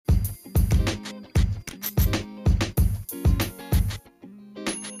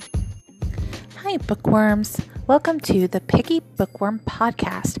Hi, bookworms. Welcome to the Picky Bookworm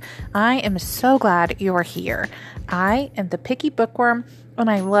Podcast. I am so glad you are here. I am the Picky Bookworm, and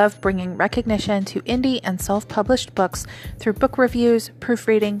I love bringing recognition to indie and self-published books through book reviews,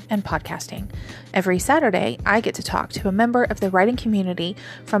 proofreading, and podcasting. Every Saturday, I get to talk to a member of the writing community,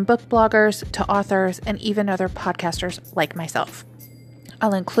 from book bloggers to authors and even other podcasters like myself.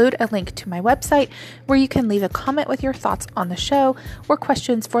 I'll include a link to my website where you can leave a comment with your thoughts on the show or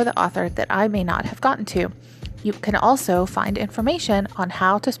questions for the author that I may not have gotten to. You can also find information on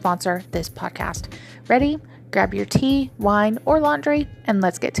how to sponsor this podcast. Ready? Grab your tea, wine, or laundry, and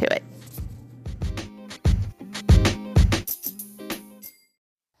let's get to it.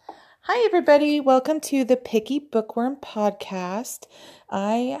 Hi, everybody. Welcome to the Picky Bookworm Podcast.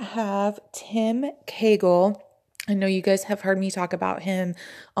 I have Tim Cagle. I know you guys have heard me talk about him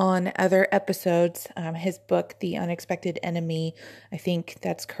on other episodes. His book, The Unexpected Enemy, I think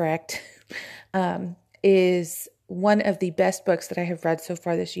that's correct, is one of the best books that I have read so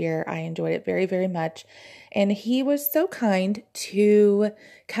far this year. I enjoyed it very, very much. And he was so kind to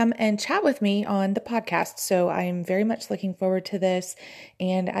come and chat with me on the podcast. So I'm very much looking forward to this.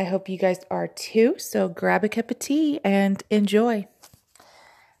 And I hope you guys are too. So grab a cup of tea and enjoy.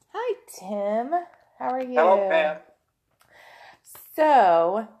 Hi, Tim. How are you? Hello, Pam.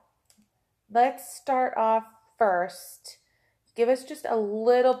 So, let's start off first. Give us just a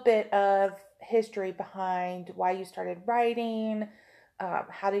little bit of history behind why you started writing,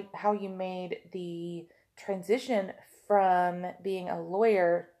 how you made the transition from being a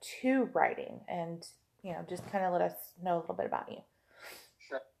lawyer to writing, and just kind of let us know a little bit about you.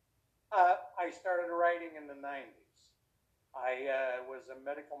 Sure. I started writing in the 90s. I was a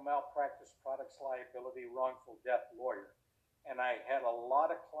medical malpractice, products liability, wrongful death lawyer, and I had a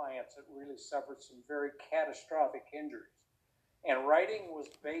lot of clients that really suffered some very catastrophic injuries. And writing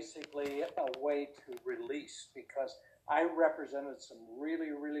was basically a way to release, because I represented some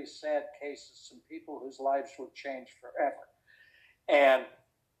really, really sad cases, some people whose lives were changed forever. And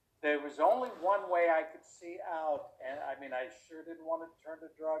there was only one way I could see out, and I sure didn't want to turn to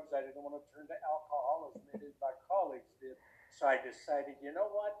drugs. I didn't want to turn to alcohol, as many of my colleagues did. So I decided, you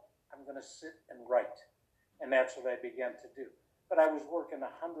know what? I'm going to sit and write. And that's what I began to do. But I was working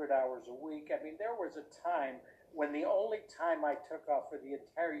 100 hours a week. There was a time when the only time I took off for the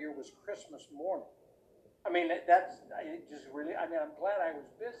entire year was Christmas morning. I'm glad I was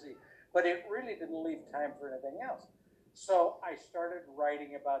busy, but it really didn't leave time for anything else. So I started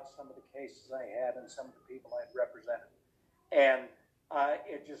writing about some of the cases I had and some of the people I had represented. And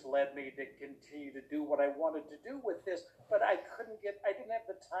it just led me to continue to do what I wanted to do with this, but I didn't have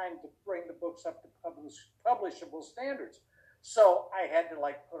the time to bring the books up to publishable standards. So I had to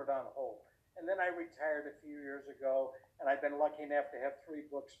put it on hold. And then I retired a few years ago, and I've been lucky enough to have 3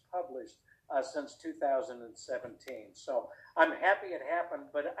 books published since 2017. So I'm happy it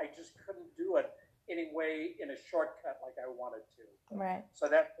happened, but I just couldn't do it anyway in a shortcut like I wanted to. Right. So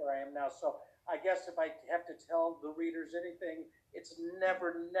that's where I am now. So I guess if I have to tell the readers anything, it's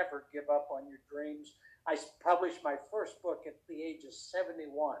never give up on your dreams. I published my first book at the age of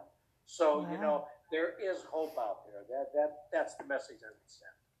 71. So, wow. There is hope out there. That's the message I would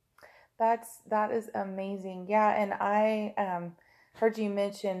send. That is amazing. Yeah, and I heard you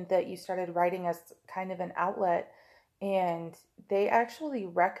mention that you started writing as kind of an outlet, and they actually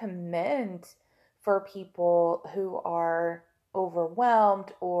recommend for people who are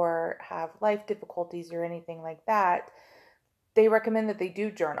overwhelmed or have life difficulties or anything like that, they recommend that they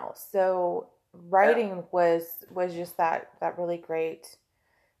do journal. So writing was just that really great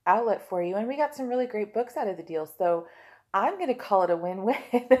outlet for you, and we got some really great books out of the deal. So I'm going to call it a win-win.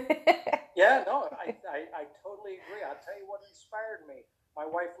 Yeah, no, I totally agree. I'll tell you what inspired me. My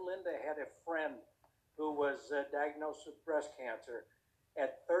wife Linda had a friend who was diagnosed with breast cancer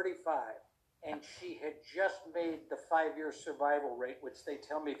at 35. And she had just made the 5-year survival rate, which they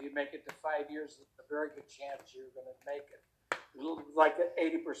tell me if you make it to 5 years, there's a very good chance you're going to make it. Like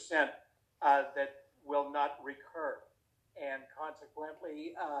 80% that will not recur. And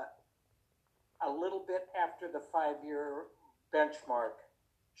consequently, a little bit after the 5-year benchmark,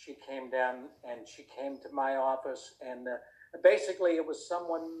 she came down and she came to my office. And basically it was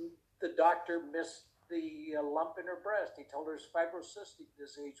the doctor missed the lump in her breast. He told her it's fibrocystic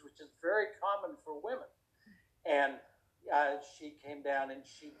disease, which is very common for women. And she came down and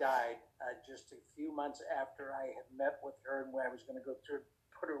she died just a few months after I had met with her, and I was going to go through,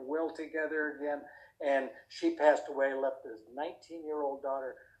 put her will together again. And she passed away, left this 19-year-old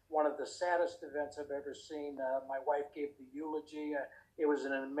daughter. One of the saddest events I've ever seen. My wife gave the eulogy. It was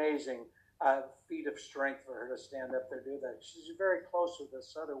an amazing feat of strength for her to stand up there and do that. She's very close with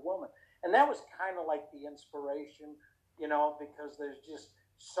this other woman. And that was kind of like the inspiration, because there's just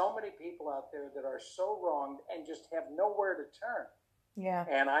so many people out there that are so wronged and just have nowhere to turn. Yeah.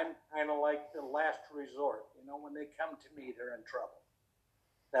 And I'm kind of like the last resort. When they come to me, they're in trouble.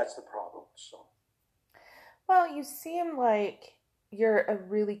 That's the problem. So. Well, you seem like you're a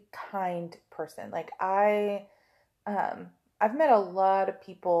really kind person. Like um, I've met a lot of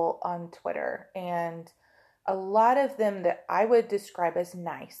people on Twitter, and a lot of them that I would describe as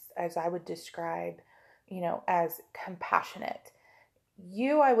nice, as I would describe, as compassionate.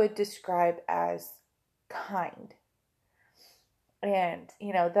 You, I would describe as kind. And,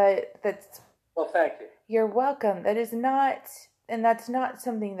 that's, Well, thank you. you're welcome. That's not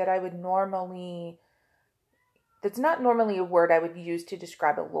something that I would normally, that's not normally a word I would use to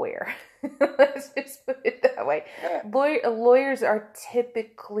describe a lawyer. Let's just put it that way. Yeah. Lawyers are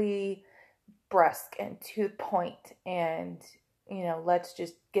typically brusque and to the point, and let's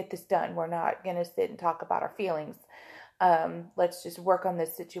just get this done. We're not going to sit and talk about our feelings. Let's just work on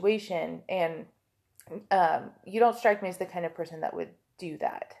this situation. And you don't strike me as the kind of person that would do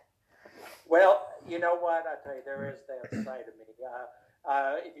that. Well, you know what? I tell you, there is that side of me.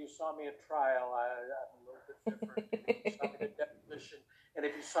 If you saw me at trial, I'm a little bit different. If you saw me at deposition, and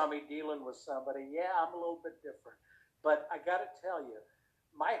if you saw me dealing with somebody, yeah, I'm a little bit different. But I got to tell you,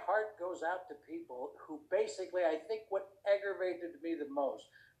 my heart goes out to people who basically, I think what aggravated me the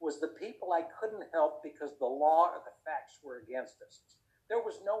most was the people I couldn't help because the law or the facts were against us. There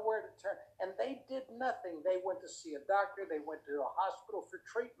was nowhere to turn, and they did nothing. They went to see a doctor. They went to a hospital for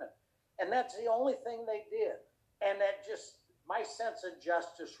treatment, and that's the only thing they did. And that just, my sense of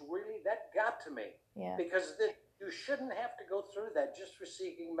justice really, that got to me. Yeah. Because you shouldn't have to go through that just for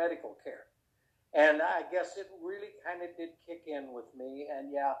seeking medical care. And I guess it really kind of did kick in with me. And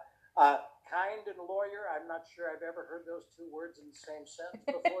yeah, kind and lawyer, I'm not sure I've ever heard those two words in the same sentence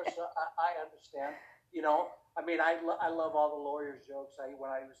before, so I understand. I love all the lawyers' jokes. When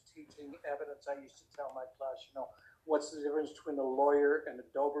I was teaching evidence, I used to tell my class, what's the difference between a lawyer and a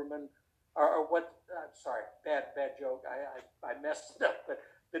Doberman? Or what? Sorry, bad joke. I messed it up. But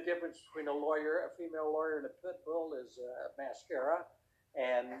the difference between a female lawyer, and a pit bull is mascara.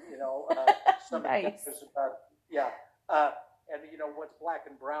 And some nice. About, yeah. And what's black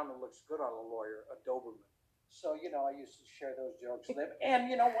and brown and looks good on a lawyer, a Doberman. So I used to share those jokes with them. And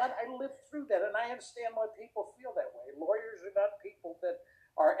you know what? I lived through that, and I understand why people feel that way. Lawyers are not people that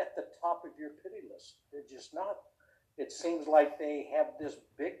are at the top of your pity list. They're just not. It seems like they have this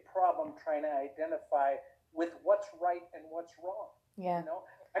big problem trying to identify with what's right and what's wrong. Yeah.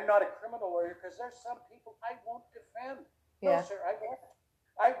 I'm not a criminal lawyer because there's some people I won't defend. Yeah. No, sir, I won't.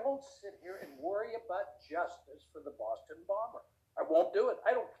 I won't sit here and worry about justice for the Boston bomber. I won't do it.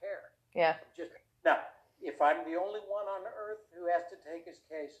 I don't care. Yeah. Now, if I'm the only one on earth who has to take his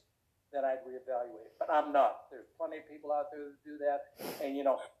case, then I'd reevaluate it. But I'm not. There's plenty of people out there that do that. And,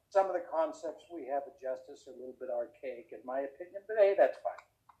 some of the concepts we have of justice are a little bit archaic, in my opinion. But, hey, that's fine.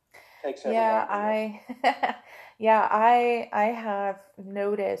 Takes I have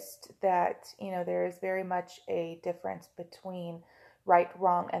noticed that, there is very much a difference between right,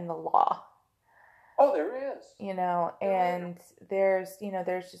 wrong, and the law. Oh, there is. And there's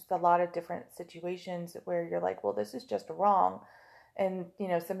just a lot of different situations where you're like, well, this is just wrong. And,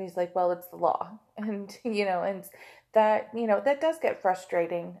 somebody's like, well, it's the law. And, and that, that does get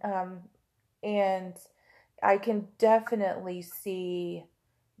frustrating. And I can definitely see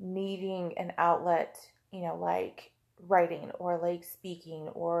needing an outlet, like writing or like speaking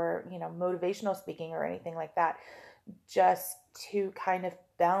or, motivational speaking or anything like that, just to kind of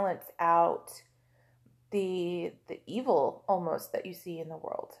balance out the evil almost that you see in the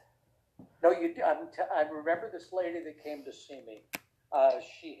world. No, I remember this lady that came to see me.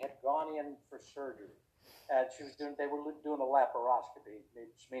 She had gone in for surgery. They were doing a laparoscopy,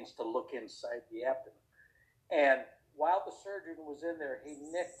 which means to look inside the abdomen. And while the surgeon was in there, he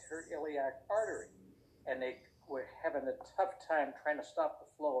nicked her iliac artery, and they were having a tough time trying to stop the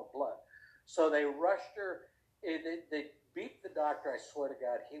flow of blood. So they rushed her. They beat the doctor. I swear to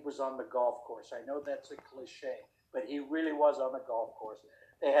God, he was on the golf course. I know that's a cliche, but he really was on the golf course.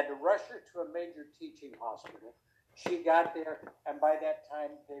 They had to rush her to a major teaching hospital. She got there, and by that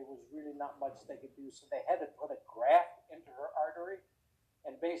time, there was really not much they could do. So they had to put a graft into her artery.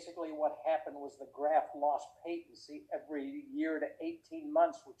 And basically what happened was the graft lost patency every year to 18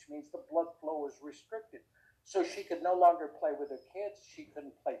 months, which means the blood flow was restricted. So she could no longer play with her kids. She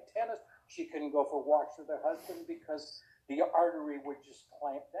couldn't play tennis. She couldn't go for walks with her husband because the artery would just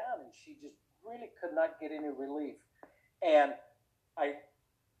clamp down, and she just really could not get any relief. And I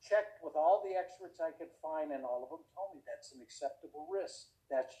checked with all the experts I could find, and all of them told me that's an acceptable risk.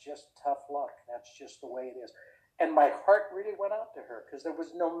 that's just tough luck. That's just the way it is. And my heart really went out to her because there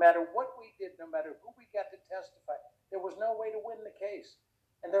was no matter what we did, no matter who we got to testify, there was no way to win the case.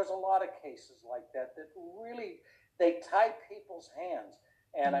 And there's a lot of cases like that that really, they tie people's hands.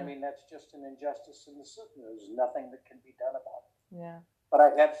 And I mean, that's just an injustice in the system. There's nothing that can be done about it. Yeah. But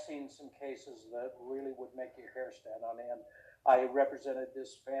I have seen some cases that really would make your hair stand on end. I represented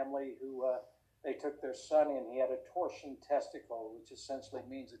this family who they took their son in. He had a torsion testicle, which essentially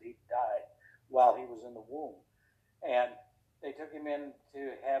means that he died while he was in the womb. And they took him in to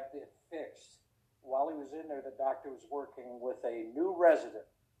have it fixed. While he was in there, the doctor was working with a new resident,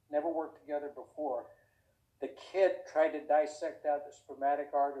 never worked together before. The kid tried to dissect out the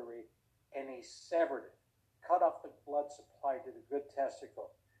spermatic artery, and he severed it, cut off the blood supply to the good testicle.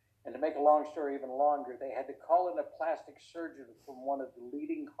 And to make a long story even longer, they had to call in a plastic surgeon from one of the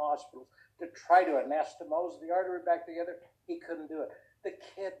leading hospitals to try to anastomose the artery back together. He couldn't do it. The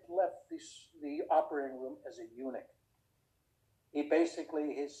kid left the operating room as a eunuch. He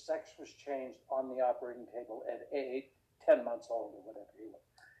basically, his sex was changed on the operating table at 10 months old or whatever he was.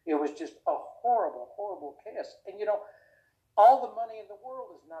 It was just a horrible, horrible case. And you know, all the money in the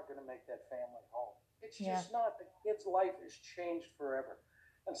world is not going to make that family whole. It's just not. The kid's life is changed forever.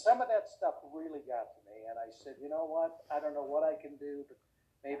 And some of that stuff really got to me. And I said, you know what? I don't know what I can do, but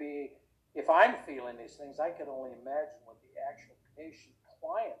maybe if I'm feeling these things, I can only imagine what the actual patient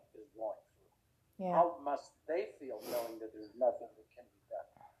client is going through. Yeah. How must they feel knowing that there's nothing that can be done?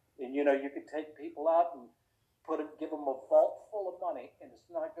 And you know, you could take people out and give them a vault full of money, and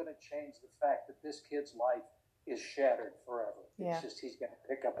it's not going to change the fact that this kid's life is shattered forever. It's just he's going to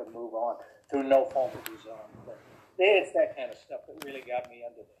pick up and move on through no fault of his own. But it's that kind of stuff that really got me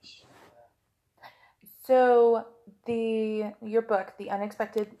into this. So your book, The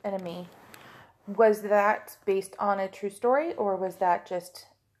Unexpected Enemy, was that based on a true story, or was that just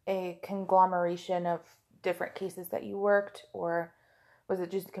a conglomeration of different cases that you worked, or was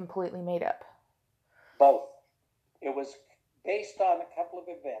it just completely made up? Both. It was based on a couple of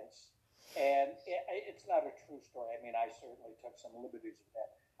events, and it's not a true story. I mean, I certainly took some liberties with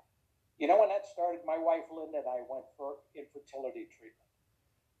that. You know, when that started, my wife Linda and I went for infertility treatment.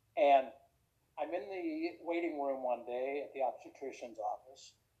 And I'm in the waiting room one day at the obstetrician's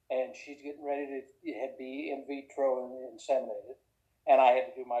office, and she's getting ready to be in vitro and inseminated. And I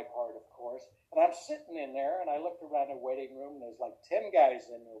had to do my part, of course. And I'm sitting in there, and I looked around the waiting room, and there's like 10 guys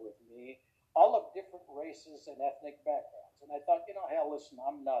in there with me, all of different races and ethnic backgrounds. And I thought, you know, hell, listen,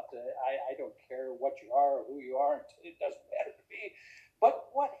 I'm not, I don't care what you are or who you are. It doesn't matter to me.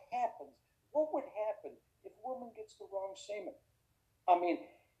 But what happens? What would happen if a woman gets the wrong semen? I mean,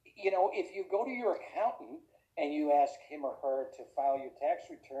 you know, if you go to your accountant and you ask him or her to file your tax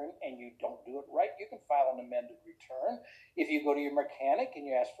return and you don't do it right, you can file an amended return. If you go to your mechanic and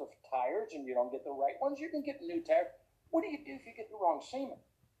you ask for tires and you don't get the right ones, you can get new tires. What do you do if you get the wrong semen?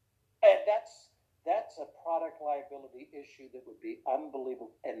 And that's a product liability issue that would be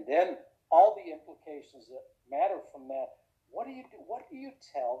unbelievable. And then all the implications that matter from that. What do you do? What do you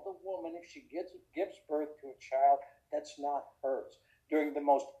tell the woman if she gives birth to a child that's not hers during the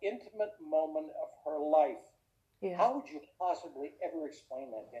most intimate moment of her life? Yeah. How would you possibly ever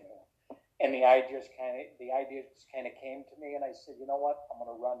explain that to anyone? And the idea just kind of came to me, and I said, you know what? I'm going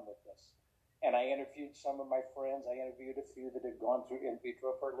to run with this. And I interviewed some of my friends. I interviewed a few that had gone through in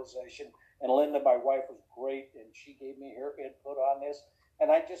vitro fertilization. And Linda, my wife, was great, and she gave me her input on this. And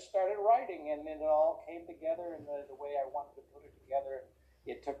I just started writing, and then it all came together in the way I wanted to put it together.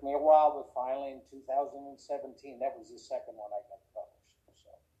 It took me a while, but finally in 2017, that was the second one I got published.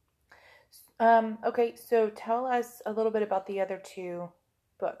 So. Okay, so tell us a little bit about the other two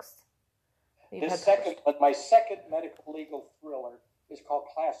books. My second medical legal thriller is called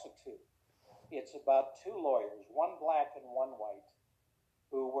Class of Two. It's about two lawyers, one black and one white,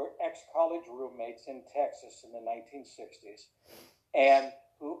 who were ex-college roommates in Texas in the 1960s. And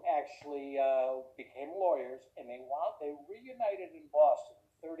who actually became lawyers, and they reunited in Boston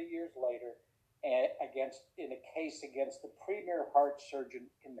 30 years later in a case against the premier heart surgeon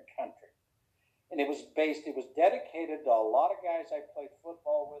in the country. And it was dedicated to a lot of guys I played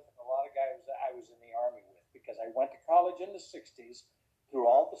football with and a lot of guys I was in the Army with, because I went to college in the 60s through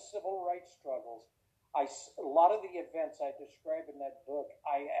all the civil rights struggles. A lot of the events I describe in that book,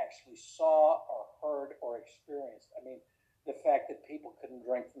 I actually saw or heard or experienced. I mean, the fact that people couldn't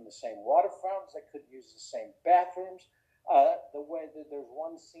drink from the same water fountains, they couldn't use the same bathrooms. The way that there's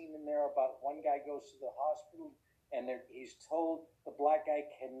one scene in there about one guy goes to the hospital and he's told the black guy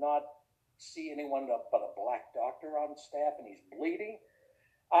cannot see anyone but a black doctor on staff, and he's bleeding.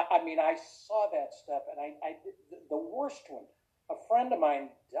 I mean, I saw that stuff, and the worst one, a friend of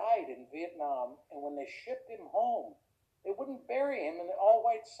mine died in Vietnam, and when they shipped him home, they wouldn't bury him in the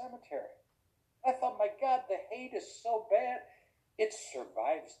all-white cemetery. I thought, my God, the hate is so bad. It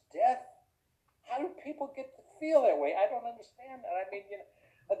survives death. How do people get to feel that way? I don't understand that. I mean,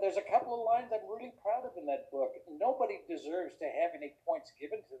 there's a couple of lines I'm really proud of in that book. Nobody deserves to have any points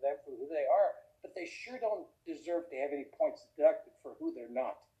given to them for who they are, but they sure don't deserve to have any points deducted for who they're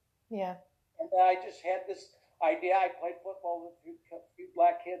not. Yeah. And I just had this idea. I played football with a few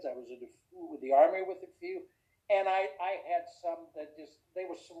black kids. I was with the Army with a few. And I had some that they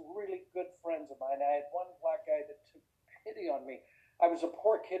were some really good friends of mine. I had one black guy that took pity on me. I was a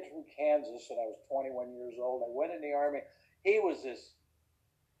poor kid from Kansas, and I was 21 years old. I went in the Army. He was this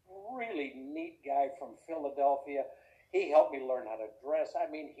really neat guy from Philadelphia. He helped me learn how to dress.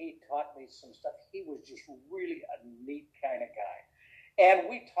 I mean, he taught me some stuff. He was just really a neat kind of guy. And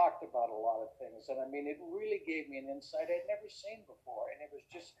we talked about a lot of things. And I mean, it really gave me an insight I'd never seen before. And it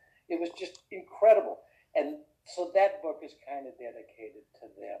was just incredible. And so that book is kind of dedicated to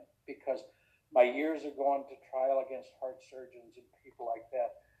them, because my years of going to trial against heart surgeons and people like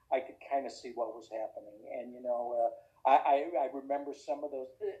that, I could kind of see what was happening. And, I remember some of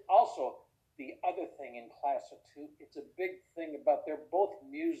those. Also, the other thing in Class of Two, it's a big thing about they're both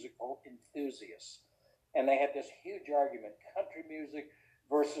musical enthusiasts. And they had this huge argument, country music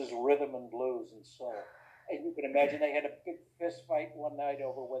versus rhythm and blues and soul. And you can imagine they had a big fist fight one night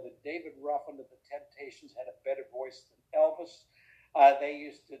over whether David Ruffin of the Temptations had a better voice than Elvis. They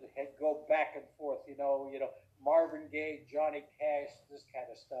used to go back and forth, Marvin Gaye, Johnny Cash, this kind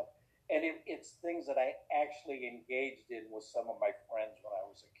of stuff. And it's things that I actually engaged in with some of my friends when I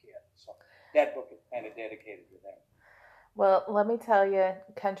was a kid. So that book is kind of dedicated to them. Well, let me tell you,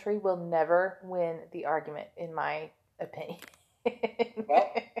 country will never win the argument, in my opinion.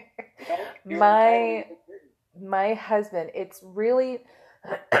 Well, my husband, it's really,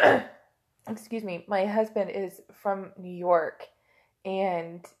 excuse me, my husband is from New York,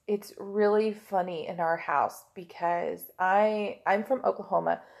 and it's really funny in our house because I'm from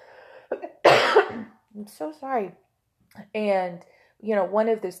Oklahoma. I'm so sorry. And, one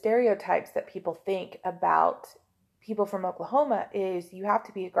of the stereotypes that people think about people from Oklahoma is you have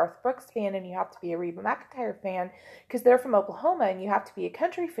to be a Garth Brooks fan and you have to be a Reba McEntire fan because they're from Oklahoma, and you have to be a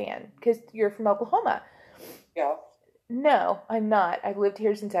country fan because you're from Oklahoma. Yeah. No, I'm not. I've lived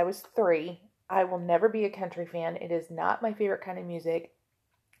here since I was 3. I will never be a country fan. It is not my favorite kind of music.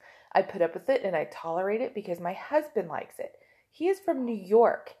 I put up with it and I tolerate it because my husband likes it. He is from New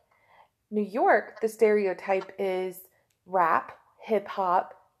York. New York, the stereotype is rap, hip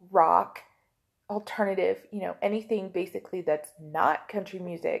hop, rock, alternative, anything basically that's not country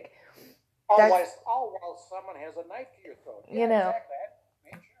music. All while someone has a knife to your throat. Yeah, exactly.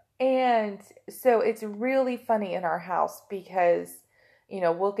 And so it's really funny in our house because,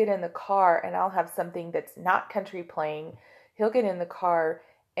 we'll get in the car and I'll have something that's not country playing. He'll get in the car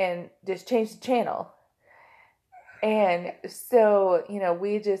and just change the channel. And so,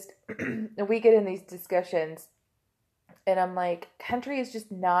 we get in these discussions. And I'm like, country is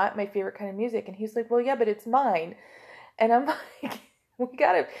just not my favorite kind of music. And he's like, well, yeah, but it's mine. And I'm like, we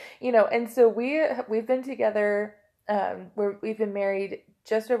gotta, and so we've been together, we've been married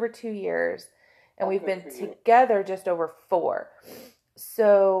just over 2 years, and we've been together just over 4.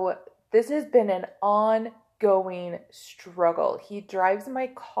 So this has been an ongoing struggle. He drives my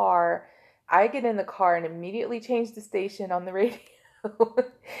car. I get in the car and immediately change the station on the radio.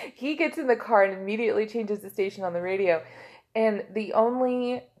 He gets in the car and immediately changes the station on the radio. And the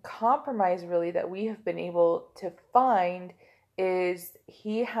only compromise really that we have been able to find is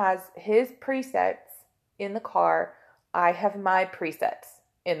he has his presets in the car. I have my presets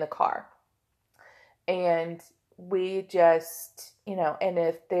in the car. And we just, and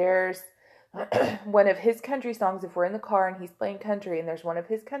if there's one of his country songs, if we're in the car and he's playing country and there's one of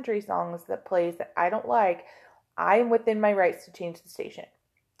his country songs that plays that I don't like, I'm within my rights to change the station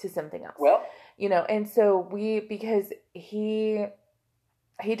to something else. Well, and so because he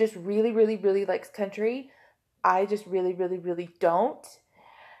just really, really, really likes country. I just really, really, really don't.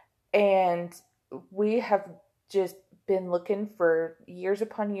 And we have just been looking for years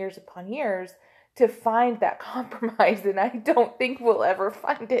upon years upon years to find that compromise, and I don't think we'll ever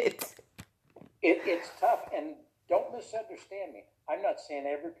find it. It's tough, and don't misunderstand me. I'm not saying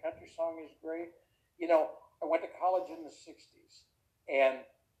every country song is great. I went to college in the 60s, and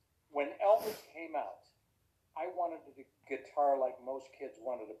when Elvis came out, I wanted a guitar like most kids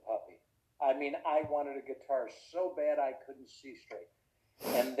wanted a puppy. I mean, I wanted a guitar so bad I couldn't see straight.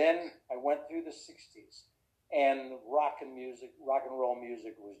 And then I went through the 60s, and rock and roll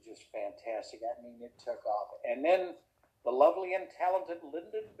music was just fantastic. I mean, it took off. And then The lovely and talented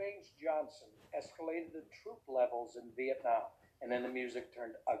Lyndon Baines Johnson escalated the troop levels in Vietnam, and then the music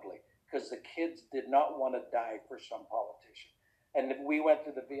turned ugly because the kids did not want to die for some politician. And we went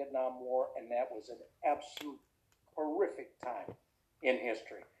through the Vietnam War, and that was an absolute horrific time in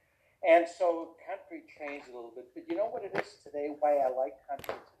history. And so country changed a little bit. But you know what it is today, why I like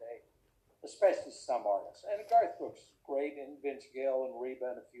country today? Especially some artists. And Garth Brooks is great, and Vince Gill and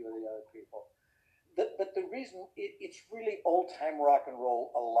Reba and a few of the other people. But the reason, it's really old-time rock and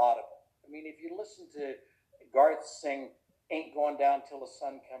roll, a lot of it. I mean, if you listen to Garth sing Ain't Going Down Till the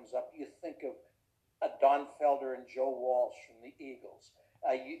Sun Comes Up, you think of Don Felder and Joe Walsh from the Eagles.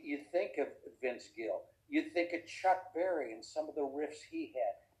 You think of Vince Gill. You think of Chuck Berry and some of the riffs he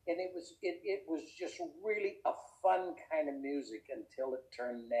had. And it was just really a fun kind of music until it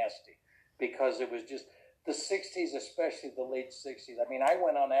turned nasty, because it was just the 60s, especially the late 60s. I mean, I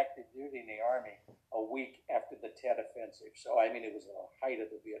went on active duty in the Army a week after the Tet Offensive. So, I mean, it was the height of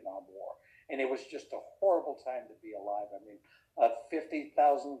the Vietnam War. And it was just a horrible time to be alive. I mean, 50,000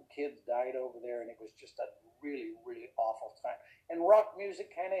 kids died over there, and it was just a really, really awful time. And rock music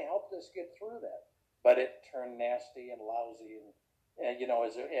kind of helped us get through that. But it turned nasty and lousy, and you know,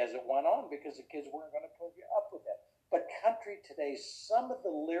 as it went on, because the kids weren't going to put up with that. But country today, some of the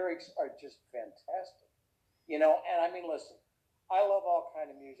lyrics are just fantastic. You know, and I mean, listen, I love all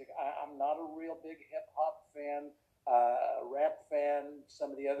kind of music. I'm not a real big hip-hop fan, rap fan, some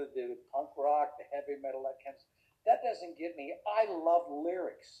of the other punk rock, the heavy metal, that kind of stuff. That doesn't get me. I love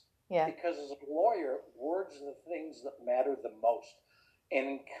lyrics. Yeah. Because as a lawyer, words are the things that matter the most. And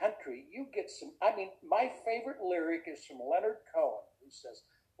in country, you get some, I mean, my favorite lyric is from Leonard Cohen, who says,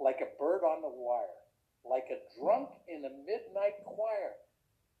 like a bird on the wire, like a drunk in a midnight choir.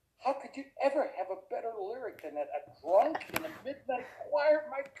 How could you ever have a better lyric than that? A drunk in a midnight choir?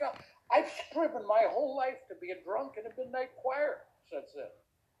 My God, I've striven my whole life to be a drunk in a midnight choir. That's it.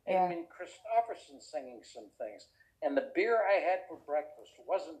 And I mean, Christopherson singing some things. And the beer I had for breakfast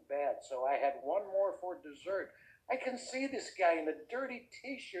wasn't bad, so I had one more for dessert. I can see this guy in a dirty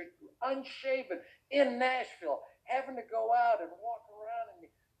T-shirt, unshaven, in Nashville, having to go out and walk around. And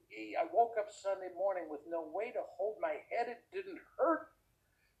I woke up Sunday morning with no way to hold my head. It didn't hurt.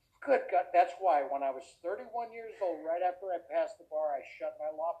 Good God, that's why when I was 31 years old, right after I passed the bar, I shut my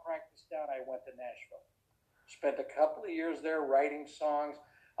law practice down. I went to Nashville. Spent a couple of years there writing songs.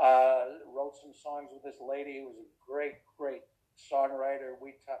 Wrote some songs with this lady who was a great, great songwriter.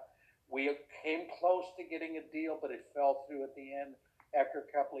 We came close to getting a deal, but it fell through at the end. After a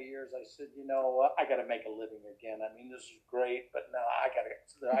couple of years, I said, you know, I got to make a living again. I mean, this is great, but no, I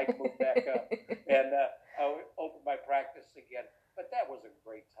moved back up and I opened my practice again. But that was a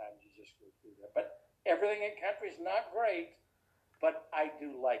great time to just go through that. But everything in country is not great, but I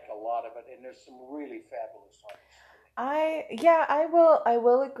do like a lot of it, and there's some really fabulous songs. I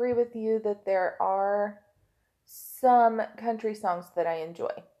will agree with you that there are some country songs that I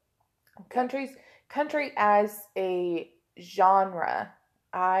enjoy. Country as a genre,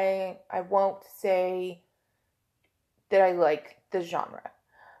 I won't say that I like the genre,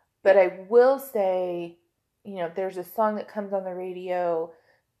 but I will say, you know, there's a song that comes on the radio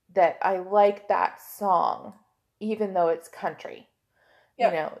that I like that song, even though it's country. Yeah.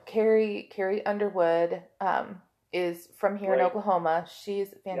 You know, Carrie Underwood, is from here in Oklahoma. She's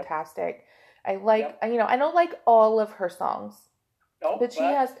fantastic. Yep. I like, you know, I don't like all of her songs, but she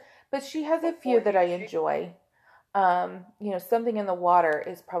has a few that I enjoy. You know, Something in the Water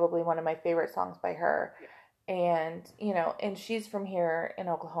is probably one of my favorite songs by her. Yeah. And, you know, and she's from here in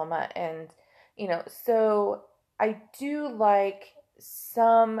Oklahoma. And, you know, so I do like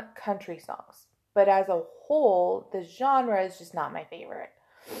some country songs, but as a whole, the genre is just not my favorite.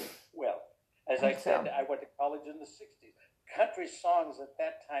 Well, as I said, I went to college in the 60s. Country songs at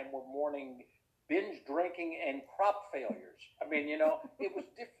that time were mourning binge drinking and crop failures. I mean, you know, it was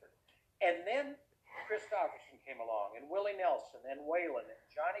different. And then Christopherson came along, and Willie Nelson, and Waylon, and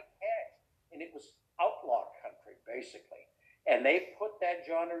Johnny Cash, and it was outlaw country, basically. And they put that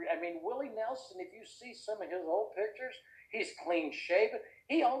genre, I mean, Willie Nelson, if you see some of his old pictures, he's clean shaven.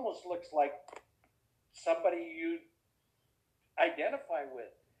 He almost looks like somebody you identify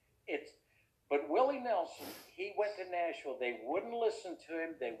with. But Willie Nelson, he went to Nashville. They wouldn't listen to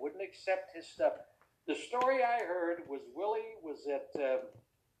him. They wouldn't accept his stuff. The story I heard was Willie was at,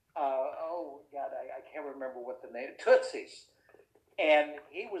 I can't remember what the name, Tootsie's. And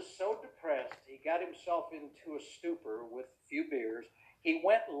he was so depressed, he got himself into a stupor with a few beers. He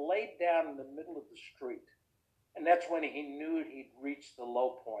went and laid down in the middle of the street. And that's when he knew he'd reached the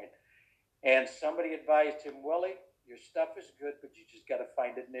low point. And somebody advised him, Willie, your stuff is good, but you just got to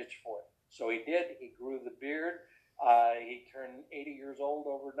find a niche for it. So he did. He grew the beard. He turned 80 years old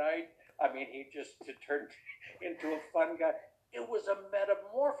overnight. I mean, he just turned into a fun guy. It was a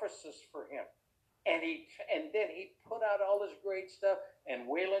metamorphosis for him. And then he put out all this great stuff, and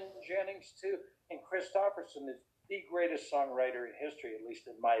Waylon Jennings too, and Christopherson is the greatest songwriter in history, at least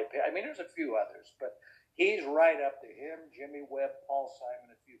in my opinion. I mean, there's a few others, but he's right up to him. Jimmy Webb, Paul Simon,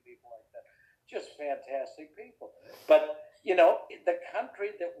 a few people like that. Just fantastic people. But you know, the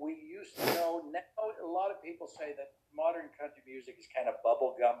country that we used to know now, a lot of people say that modern country music is kind of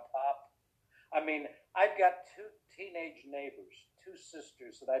bubblegum pop. I mean, I've got two teenage neighbors, two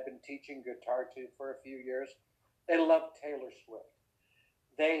sisters that I've been teaching guitar to for a few years. They love Taylor Swift.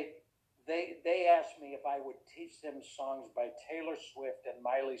 They asked me if I would teach them songs by Taylor Swift and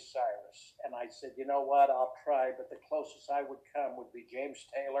Miley Cyrus. And I said, you know what, I'll try, but the closest I would come would be James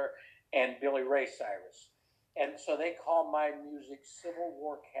Taylor and Billy Ray Cyrus. And so they call my music Civil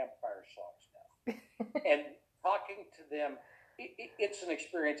War campfire songs now. And talking to them, it's an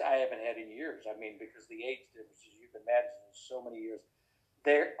experience I haven't had in years. I mean, because the age differences, you can imagine, in so many years,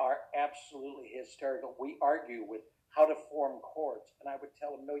 they are absolutely hysterical. We argue with how to form chords. And I would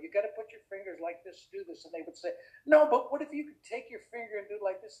tell them, no, you got to put your fingers like this to do this. And they would say, no, but what if you could take your finger and do it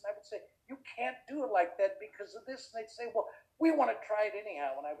like this? And I would say, you can't do it like that because of this. And they'd say, well, we want to try it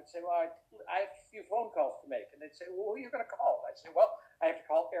anyhow. And I would say, well, I have a few phone calls to make. And they'd say, well, who are you going to call? And I'd say, well, I have to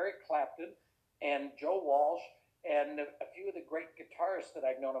call Eric Clapton and Joe Walsh and a few of the great guitarists that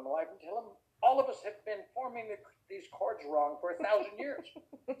I've known in my life, and tell them all of us have been forming these chords wrong for 1,000 years.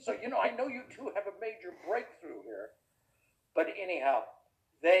 So, you know, I know you two have a major breakthrough here. But anyhow,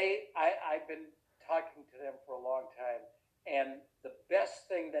 I've been talking to them for a long time, and the best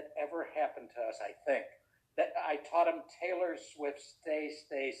thing that ever happened to us, I think, that I taught them Taylor Swift, Stay,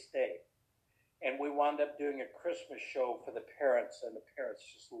 Stay, Stay. And we wound up doing a Christmas show for the parents, and the parents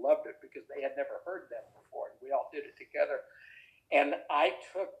just loved it because they had never heard that before, and we all did it together. And I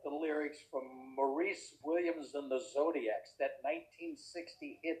took the lyrics from Maurice Williams and the Zodiacs, that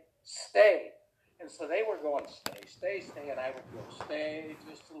 1960 hit, Stay. And so they were going, stay, stay, stay, and I would go, stay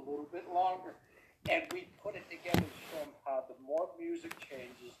just a little bit longer. And we put it together to show them how the more music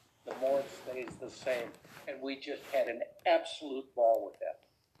changes, the more it stays the same. And we just had an absolute ball with that.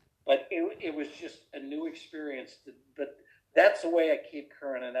 But it was just a new experience. But that's the way I keep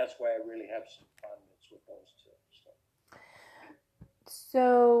current, and that's why I really have some fun with those two.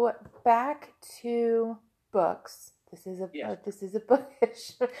 So back to books. This is a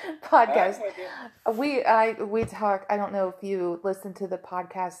bookish podcast. We talk. I don't know if you listen to the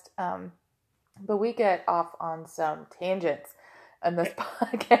podcast, but we get off on some tangents on this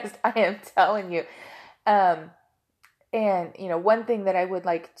podcast. I am telling you. And, you know, one thing that I would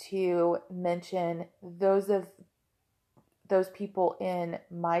like to mention, those people in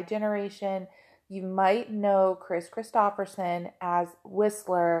my generation, you might know Chris Christopherson as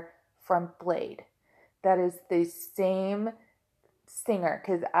Whistler from Blade. That is the same singer,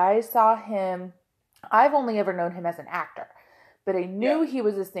 because I saw him, I've only ever known him as an actor, but I knew he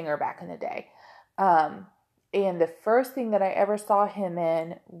was a singer back in the day. And the first thing that I ever saw him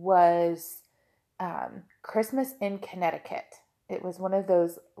in was Christmas in Connecticut. It was one of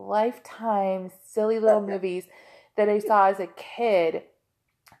those Lifetime silly little movies that I saw as a kid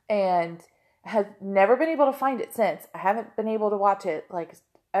and have never been able to find it since. I haven't been able to watch it like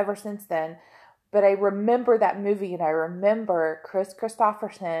ever since then, but I remember that movie, and I remember Chris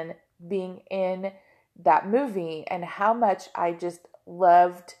Christopherson being in that movie and how much I just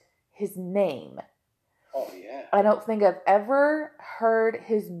loved his name. Oh, yeah. I don't think I've ever heard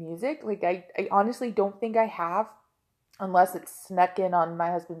his music. Like, I honestly don't think I have, unless it's snuck in on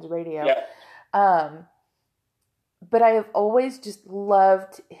my husband's radio. Yeah. But I have always just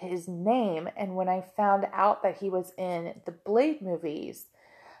loved his name. And when I found out that he was in the Blade movies,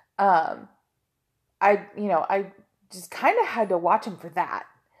 I just kind of had to watch him for that.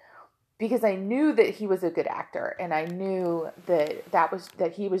 Because I knew that he was a good actor, and I knew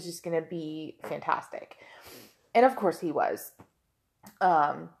that he was just going to be fantastic, and of course he was.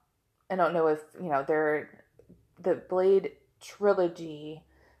 I don't know if the Blade trilogy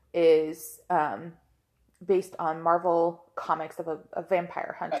is based on Marvel comics of a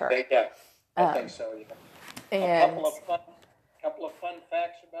vampire hunter. I think so. Yeah. And a couple of fun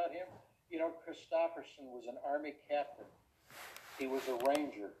facts about him. You know, Christopherson was an Army captain. He was a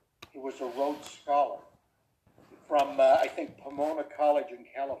Ranger. He was a Rhodes Scholar from, I think, Pomona College in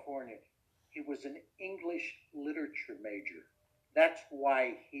California. He was an English literature major. That's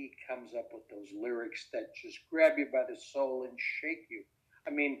why he comes up with those lyrics that just grab you by the soul and shake you. I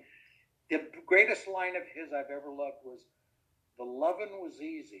mean, the greatest line of his I've ever loved was, the loving was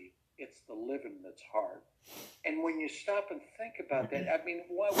easy. It's the living that's hard. And when you stop and think about that, I mean,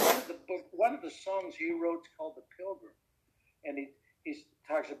 one of the songs he wrote is called "The Pilgrim," and he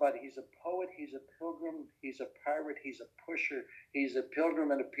talks about he's a poet, he's a pilgrim, he's a pirate, he's a pusher, he's a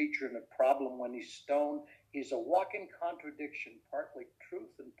pilgrim and a preacher and a problem when he's stoned. He's a walking contradiction, partly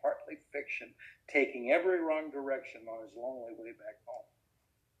truth and partly fiction, taking every wrong direction on his lonely way back home.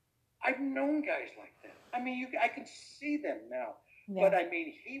 I've known guys like that. I mean, I can see them now. Yeah. But I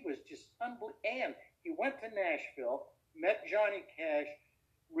mean, he was just unbelievable. And he went to Nashville, met Johnny Cash,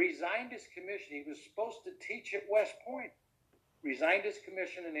 resigned his commission. He was supposed to teach at West Point. Resigned his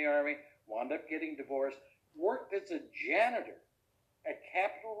commission in the Army, wound up getting divorced, worked as a janitor at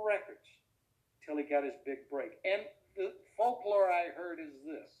Capitol Records till he got his big break. And the folklore I heard is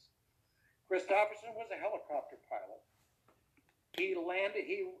this. Christopherson was a helicopter pilot. He landed,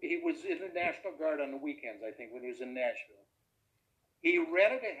 he was in the National Guard on the weekends, I think, when he was in Nashville. He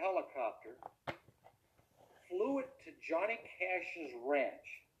rented a helicopter, flew it to Johnny Cash's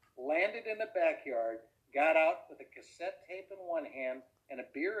ranch, landed in the backyard, got out with a cassette tape in one hand and a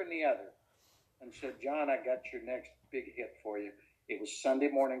beer in the other, and said, "John, I got your next big hit for you." It was Sunday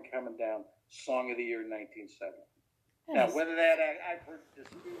Morning Coming Down, Song of the Year 1970. Yes. Now, whether that, I've heard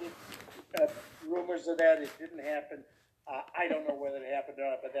disputed rumors of that, it didn't happen. I don't know whether it happened or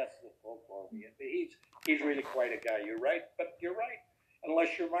not, but that's the folklore. He's really quite a guy. You're right, but you're right.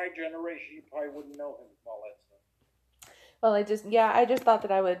 Unless you're my generation, you probably wouldn't know him and all that stuff. Well, I just thought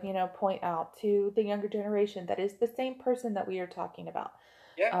that I would, point out to the younger generation that is the same person that we are talking about.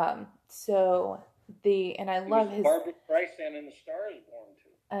 Yeah. And I love his Barbra Streisand and the Star is Born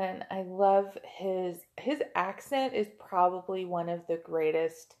too. And I love his accent is probably one of the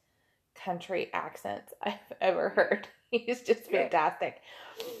greatest country accents I've ever heard. He's just fantastic.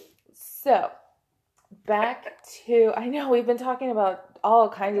 So, back to, I know we've been talking about all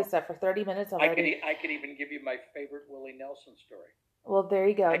kinds of stuff for 30 minutes already. I could even give you my favorite Willie Nelson story. Well, there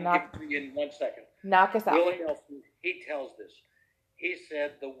you go. I can give it to you in 1 second. Knock us out. Willie Nelson, he tells this. He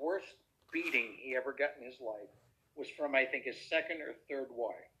said the worst beating he ever got in his life was from, I think, his second or third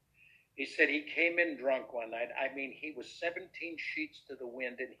wife. He said he came in drunk one night. I mean, he was 17 sheets to the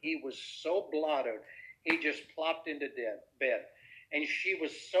wind, and he was so blottoed, he just plopped into bed. And she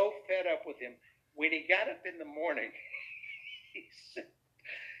was so fed up with him. When he got up in the morning, he said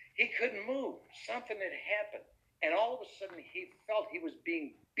he couldn't move. Something had happened. And all of a sudden, he felt he was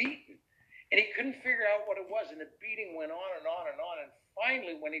being beaten. And he couldn't figure out what it was. And the beating went on and on and on. And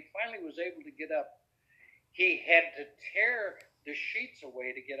finally, when he finally was able to get up, he had to tear the sheets away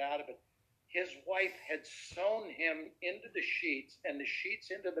to get out of it. His wife had sewn him into the sheets and the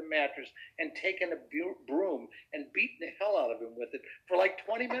sheets into the mattress and taken a broom and beaten the hell out of him with it for like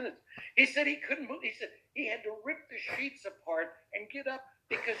 20 minutes. He said he couldn't move. He said he had to rip the sheets apart and get up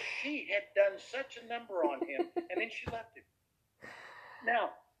because she had done such a number on him, and then she left him.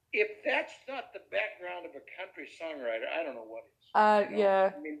 Now, if that's not the background of a country songwriter, I don't know what is.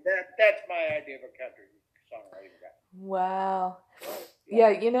 Yeah. I mean, that's my idea of a country songwriting guy. Wow.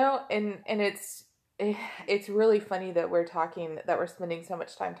 Yeah, and it's really funny that we're spending so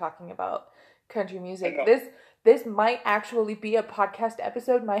much time talking about country music. This might actually be a podcast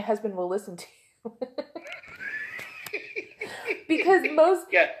episode my husband will listen to. because most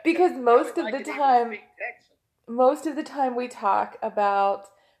of the time we talk about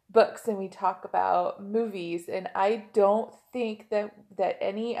books and we talk about movies, and I don't think that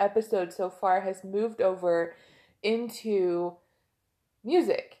any episode so far has moved over into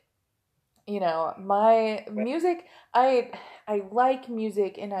music. My music, I like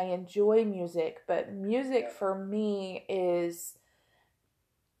music and I enjoy music, but music for me is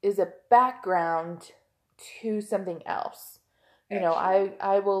a background to something else.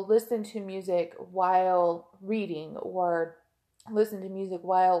 I will listen to music while reading or listen to music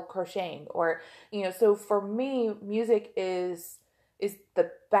while crocheting or, so for me, music is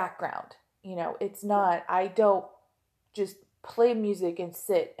the background. It's not, I don't just play music and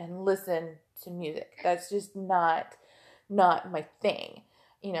sit and listen to music. That's just not my thing.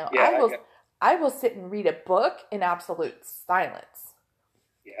 I will sit and read a book in absolute silence.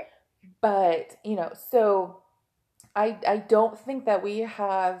 Yeah. But, so I don't think that we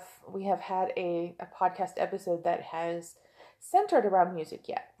have had a podcast episode that has centered around music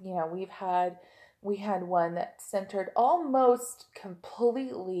yet. We had one that centered almost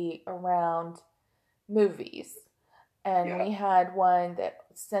completely around movies. And we had one that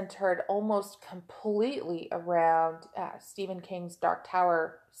centered almost completely around Stephen King's Dark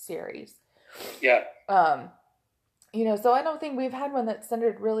Tower series. Yeah. So I don't think we've had one that's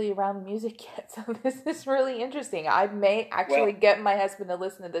centered really around music yet. So this is really interesting. I may actually get my husband to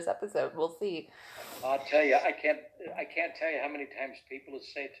listen to this episode. We'll see. I'll tell you, I can't tell you how many times people have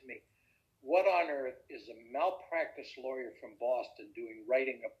said to me, "What on earth is a malpractice lawyer from Boston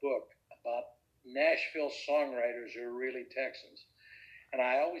writing a book about Nashville songwriters who are really Texans?" And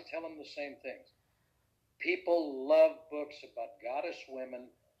I always tell them the same things. People love books about goddess women,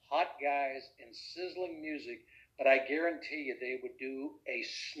 hot guys, and sizzling music, but I guarantee you they would do a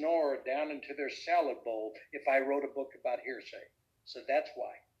snore down into their salad bowl if I wrote a book about hearsay. So that's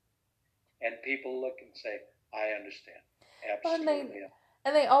why. And people look and say, I understand. Absolutely.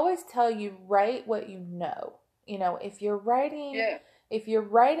 And they always tell you, write what you know. If you're writing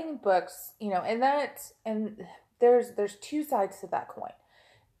books, and there's two sides to that coin.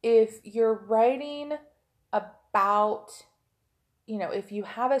 If you're writing about, if you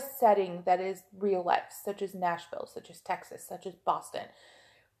have a setting that is real life, such as Nashville, such as Texas, such as Boston,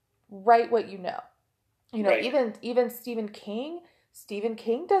 write what you know. Right. Even Stephen King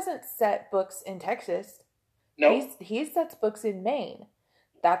doesn't set books in Texas. No. He sets books in Maine.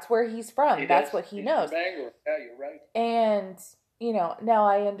 That's where he's from. That's what he knows. Yeah, you're right. And, now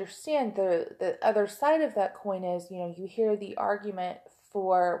I understand the other side of that coin is, you hear the argument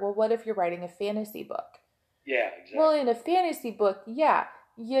for, well, what if you're writing a fantasy book? Yeah, exactly. Well, in a fantasy book, yeah,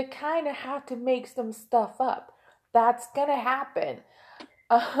 you kind of have to make some stuff up. That's going to happen.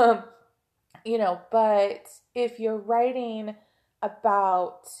 But if you're writing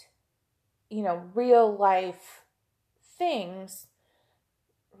about, real life things,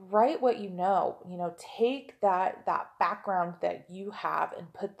 write what you know. Take that background that you have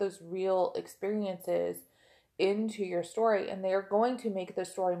and put those real experiences into your story, and they're going to make the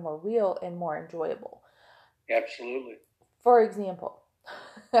story more real and more enjoyable. Absolutely. For example,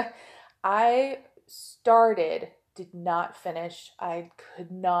 I did not finish. I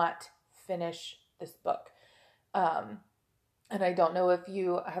could not finish this book. And I don't know if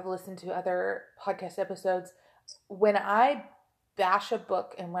you have listened to other podcast episodes. When I bash a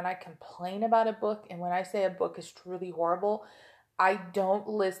book and when I complain about a book and when I say a book is truly horrible, I don't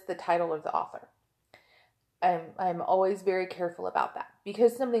list the title or the author. I'm always very careful about that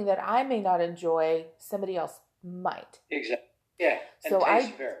because something that I may not enjoy, somebody else might. Exactly. Yeah. And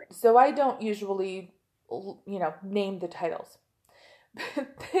so I don't usually, name the titles.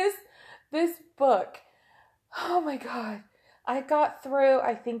 But this book, oh my God, I got through,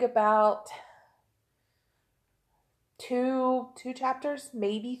 I think about two chapters,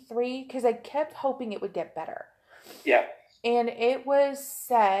 maybe 3, because I kept hoping it would get better. Yeah. And it was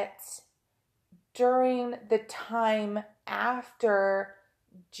set during the time after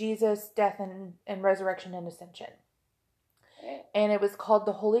Jesus' death and resurrection and ascension. And it was called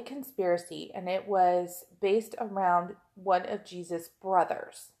The Holy Conspiracy, and it was based around one of Jesus'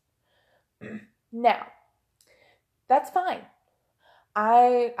 brothers. Now, that's fine.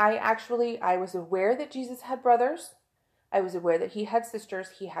 I was aware that Jesus had brothers. I was aware that he had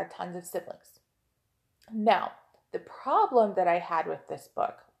sisters. He had tons of siblings. Now, the problem that I had with this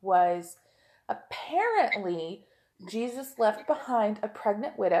book was apparently Jesus left behind a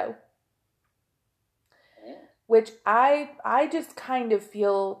pregnant widow, which I just kind of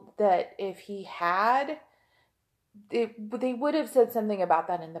feel that if he had, they would have said something about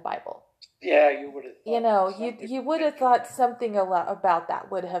that in the Bible. Yeah, you would have thought. You would have thought something about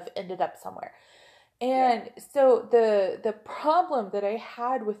that would have ended up somewhere. And so the problem that I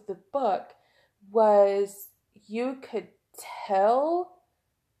had with the book was you could tell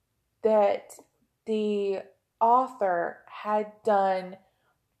that the author had done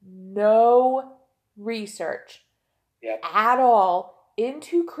no research at all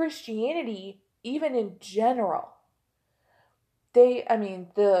into Christianity, even in general. The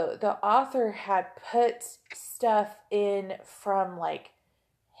author had put stuff in from like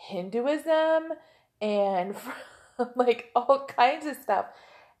Hinduism and from like all kinds of stuff.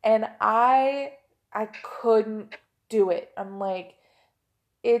 And I couldn't do it. I'm like,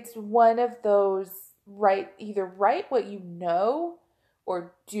 it's one of those, either write what you know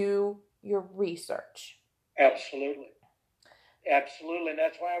or do your research. Absolutely. And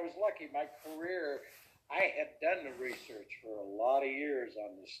that's why I was lucky. My career, I had done the research for a lot of years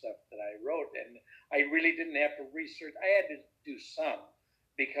on the stuff that I wrote, and I really didn't have to research. I had to do some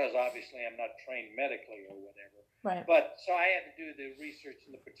because obviously I'm not trained medically or whatever. Right. But so I had to do the research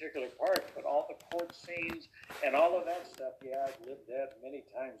in the particular part, but all the court scenes and all of that stuff, I've lived that many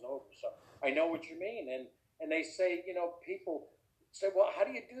times over. So I know what you mean. And they say, people say, well, how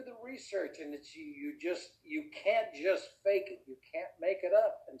do you do the research? And it's you can't just fake it. You can't make it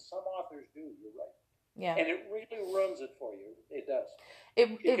up. And some authors do. You're right. Yeah. And it really runs it for you. It does.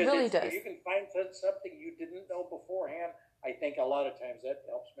 It really does. If you can find something you didn't know beforehand, I think a lot of times that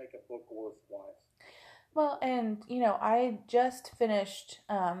helps make a book worthwhile. Well, and I just finished.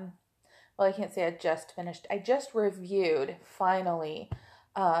 Well, I can't say I just finished. I just reviewed finally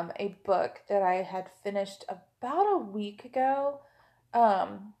a book that I had finished about a week ago.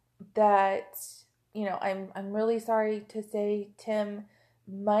 Um, that I'm really sorry to say, Tim,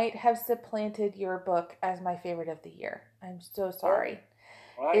 might have supplanted your book as my favorite of the year. I'm so sorry.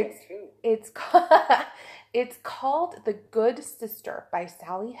 Oh, I am too. It's called, it's called The Good Sister by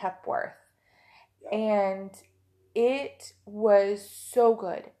Sally Hepworth. Yep. And it was so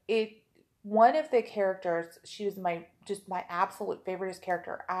good. One of the characters, she was my absolute favorite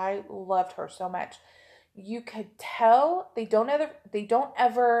character. I loved her so much. You could tell they don't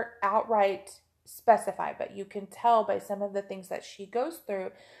ever outright specify, but you can tell by some of the things that she goes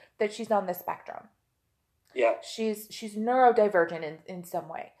through that she's on the spectrum. Yeah. She's neurodivergent in some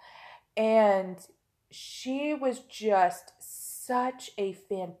way. And she was just such a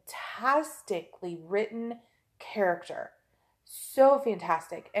fantastically written character. So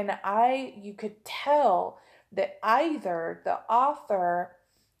fantastic. And you could tell that either the author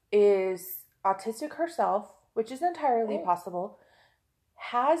is autistic herself, which is entirely possible,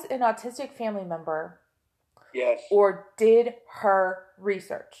 has an autistic family member, yes, or did her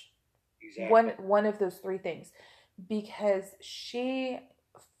research. Exactly. One of those three things. Because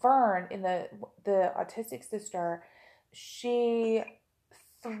Fern, in the autistic sister, she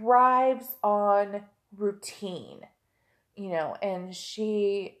thrives on routine, and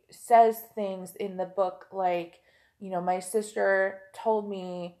she says things in the book like, my sister told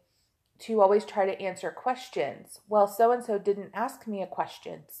me to always try to answer questions. Well, so-and-so didn't ask me a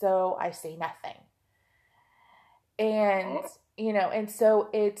question, so I say nothing. And, and so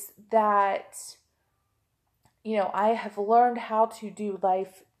it's that, I have learned how to do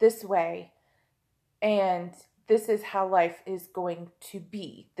life this way, and this is how life is going to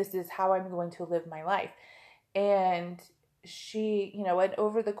be. This is how I'm going to live my life. And she, and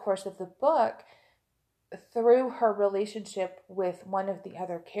over the course of the book, through her relationship with one of the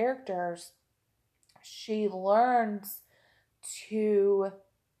other characters, she learns to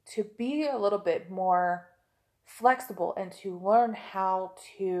be a little bit more flexible and to learn how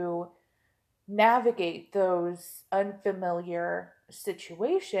to navigate those unfamiliar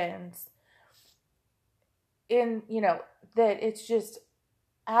situations in, that it's just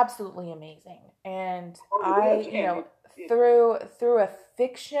absolutely amazing. And through a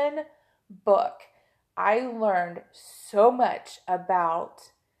fiction book, I learned so much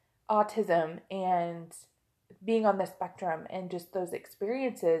about autism and being on the spectrum and just those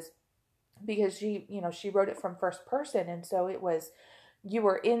experiences, because she wrote it from first person, and so it was, you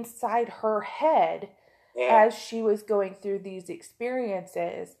were inside her head as she was going through these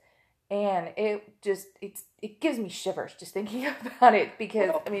experiences. And it gives me shivers just thinking about it,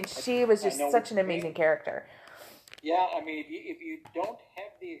 because she was just such an amazing character. Yeah, if you don't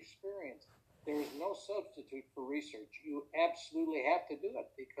have the experience, there is no substitute for research. You absolutely have to do it,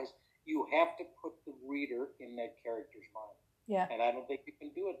 because you have to put the reader in that character's mind. Yeah. And I don't think you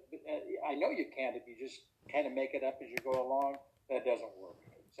can do it. I know you can't if you just kind of make it up as you go along. That doesn't work.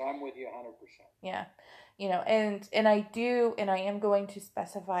 So I'm with you 100%. Yeah. And I am going to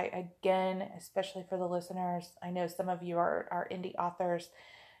specify again, especially for the listeners. I know some of you are indie authors.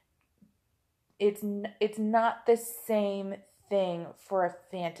 It's not the same thing for a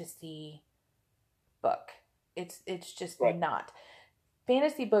fantasy book. It's just not.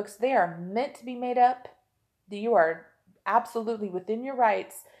 Fantasy books, they are meant to be made up. You are absolutely within your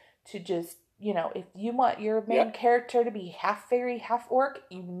rights to just, if you want your main character to be half fairy, half orc,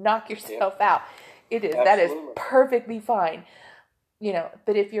 you knock yourself out. It is. Absolutely. That is perfectly fine.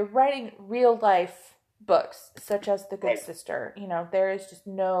 But if you're writing real life books, such as The Good Sister, there is just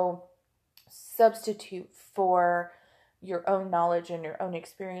no substitute for your own knowledge and your own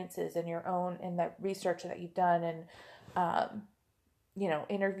experiences and the research that you've done, and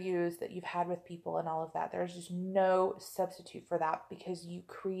interviews that you've had with people and all of that. There's just no substitute for that, because you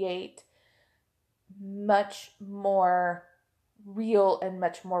create much more real and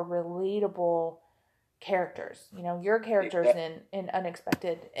much more relatable characters. Your characters in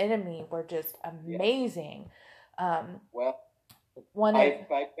Unexpected Enemy were just amazing. I've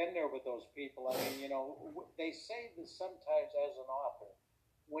been there with those people. They say that sometimes as an author,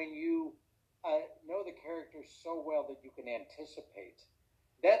 when you know the characters so well that you can anticipate.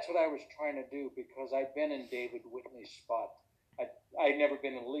 That's what I was trying to do, because I've been in David Whitney's spot. I've never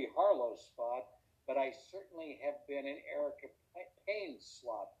been in Lee Harlow's spot, but I certainly have been in Erica Payne's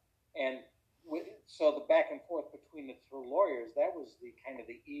slot. And so the back and forth between the two lawyers, that was the kind of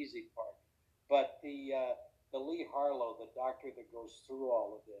the easy part. But the Lee Harlow, the doctor that goes through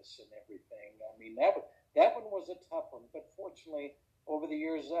all of this and everything, I mean, that one was a tough one. But fortunately, over the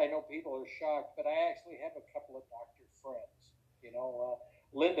years, I know people are shocked, but I actually have a couple of doctor friends.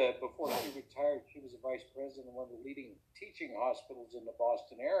 Linda, before she retired, she was a vice president of one of the leading teaching hospitals in the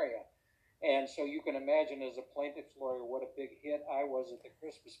Boston area. And so you can imagine, as a plaintiff's lawyer, what a big hit I was at the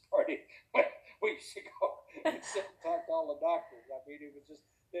Christmas party when we used to go and sit and talk to all the doctors. I mean, it was just,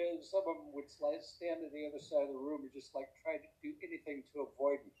 some of them would stand on the other side of the room and just like try to do anything to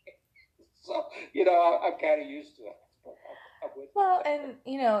avoid me. So, I'm kind of used to it. Well, and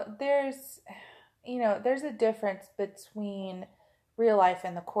there's a difference between real life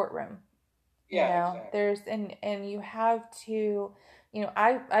and the courtroom. Exactly. There's and you have to,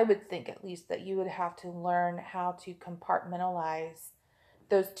 I would think at least that you would have to learn how to compartmentalize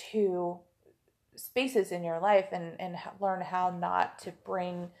those two spaces in your life and learn how not to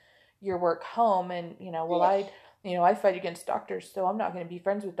bring your work home. And Yes. I fight against doctors, so I'm not going to be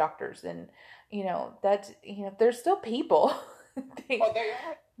friends with doctors. And that's there's still people. Well, they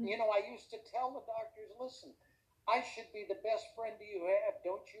are. I used to tell the doctors, listen, I should be the best friend you have.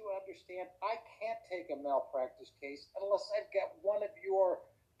 Don't you understand? I can't take a malpractice case unless I've got one of your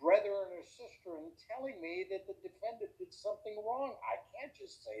brother or sister and telling me that the defendant did something wrong. I can't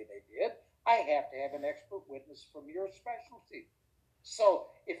just say they did. I have to have an expert witness from your specialty. So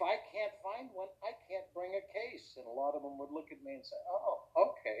if I can't find one, I can't bring a case. And a lot of them would look at me and say, oh,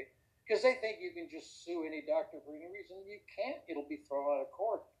 okay. Because they think you can just sue any doctor for any reason. You can't. It'll be thrown out of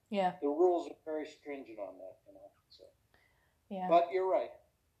court. Yeah. The rules are very stringent on that, So. Yeah. But you're right.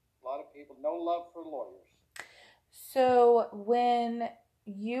 A lot of people, no love for lawyers. So when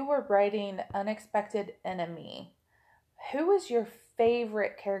you were writing Unexpected Enemy, who was your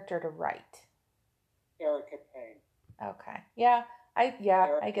favorite character to write? Erica Payne. Okay. Yeah.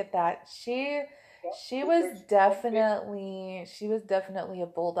 I get that. She was definitely a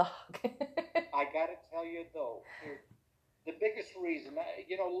bulldog. I gotta tell you though, the biggest reason,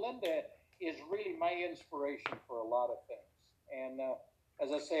 Linda is really my inspiration for a lot of things. And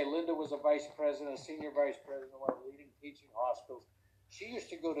as I say, Linda was a vice president, a senior vice president of one of the leading teaching hospitals. She used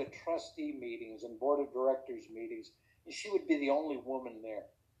to go to trustee meetings and board of directors meetings, and she would be the only woman there.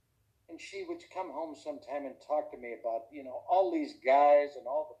 And she would come home sometime and talk to me about, all these guys and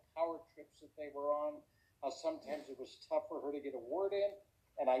all the power trips that they were on, how sometimes it was tough for her to get a word in.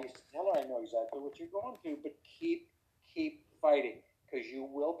 And I used to tell her, I know exactly what you're going through, but keep fighting, because you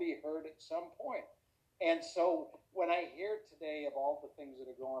will be heard at some point. And so when I hear today of all the things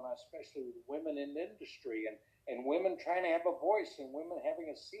that are going on, especially with women in industry and women trying to have a voice and women having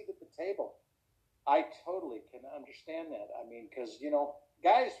a seat at the table, I totally can understand that. I mean, because,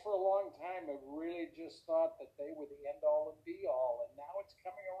 guys for a long time have really just thought that they were the end all and be all. And now it's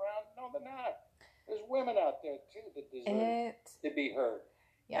coming around. No, they're not. There's women out there, too, that deserve to be heard.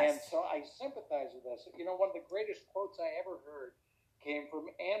 Yes. And so I sympathize with this. One of the greatest quotes I ever heard came from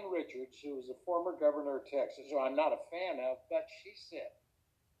Ann Richards, who was a former governor of Texas, who I'm not a fan of, but she said,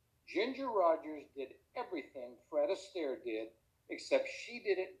 Ginger Rogers did everything Fred Astaire did, except she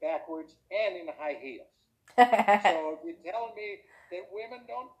did it backwards and in high heels. So if you're telling me that women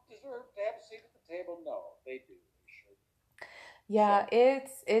don't deserve to have a seat at the table, no, they do. They sure do. Yeah, so,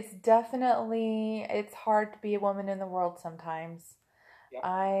 it's definitely, it's hard to be a woman in the world sometimes. Yep.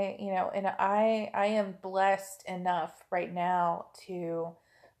 I am blessed enough right now to,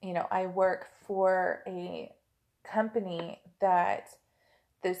 I work for a company that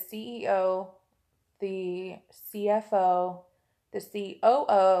the CEO, the CFO, the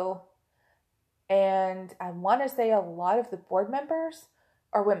COO, and I want to say a lot of the board members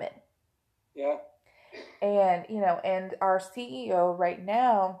are women. Yeah. And, and our CEO right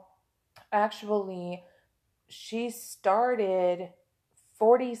now, actually, she started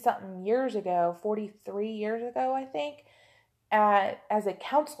 40-something years ago, 43 years ago, I think, as a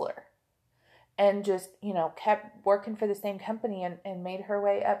counselor. And just, kept working for the same company and made her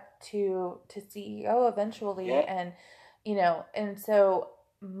way up to CEO eventually. Yeah. And so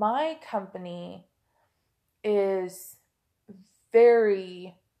my company is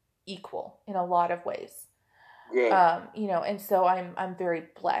very equal in a lot of ways. Good. And so I'm very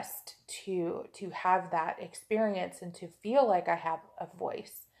blessed to have that experience and to feel like I have a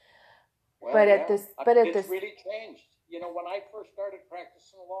voice. Well, it's really changed. When I first started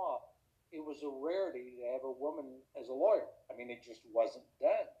practicing law, it was a rarity to have a woman as a lawyer. I mean, it just wasn't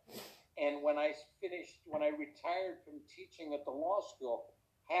done. And when I retired from teaching at the law school,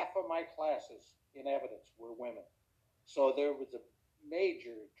 half of my classes in evidence were women. So there was a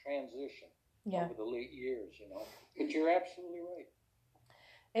major transition. over the late years, But you're absolutely right.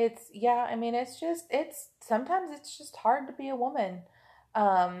 It's sometimes it's just hard to be a woman.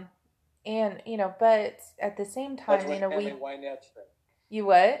 Um, and, but at the same time, That's what Tammy Wynette said. You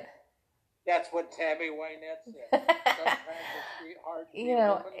what? That's what Tammy Wynette said. Sometimes it's hard to be a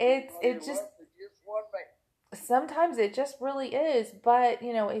woman. It just one man. Sometimes it just really is. But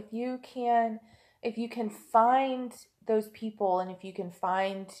if you can find those people, and if you can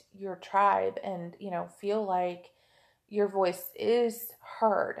find your tribe, and feel like your voice is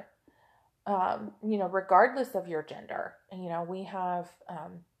heard, regardless of your gender. We have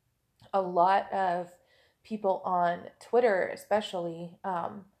a lot of people on Twitter, especially,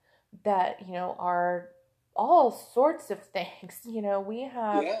 that are all sorts of things. We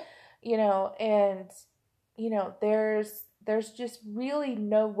have, and there's just really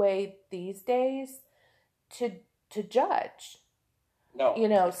no way these days to judge.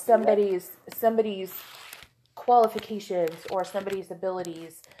 No, somebody's qualifications or somebody's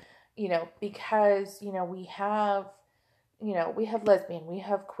abilities. Because we have lesbian, we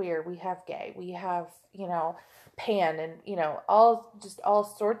have queer, we have gay, we have pan, and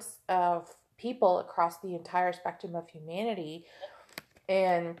all sorts of people across the entire spectrum of humanity.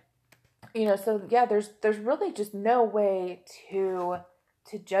 And so yeah, there's really just no way to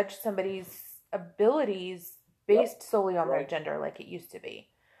judge somebody's abilities based solely on their gender like it used to be.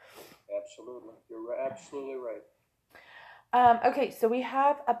 Absolutely, you're absolutely right. Okay, so we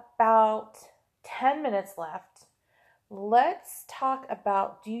have about 10 minutes left. Let's talk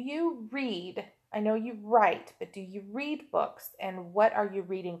about, do you read? I know you write, but do you read books? And what are you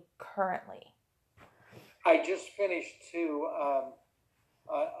reading currently? I just finished two.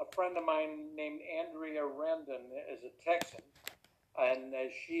 A friend of mine named Andrea Rendon is a Texan, and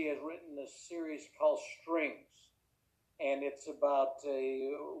she has written this series called Strings. And it's about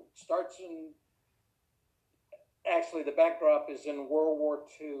actually the backdrop is in World War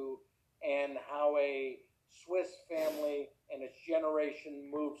II, and how a Swiss family and its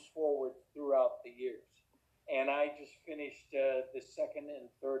generation moves forward throughout the years. And I just finished the second and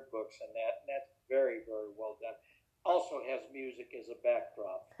third books in that, and that's very, very well done. Also has music as a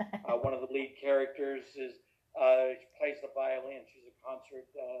backdrop. One of the lead characters she plays the violin. She's a concert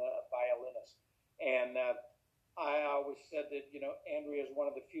violinist. And I always said that, Andrea is one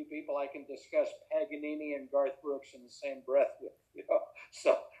of the few people I can discuss Paganini and Garth Brooks in the same breath with,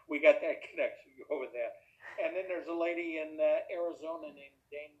 So we got that connection. Go with that. And then there's a lady in Arizona named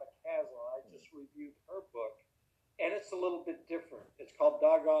Dane Cagle. I just reviewed her book, and it's a little bit different. It's called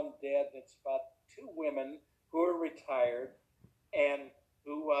Doggone Dead, and it's about two women who are retired and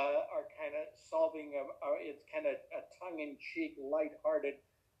who are kind of solving it's kind of a tongue-in-cheek, lighthearted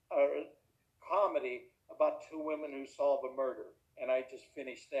comedy about two women who solve a murder. And I just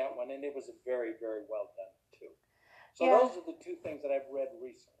finished that one, and it was very, very well done too. So those are the two things that I've read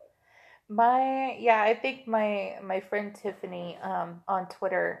recently. I think my friend Tiffany on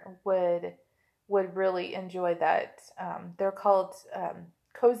Twitter would really enjoy that. They're called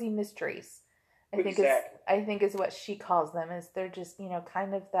cozy mysteries. I think is what she calls them. Is they're just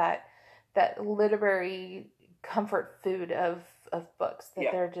kind of that literary comfort food of books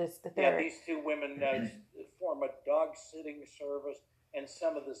that they're these two women form a dog sitting service, and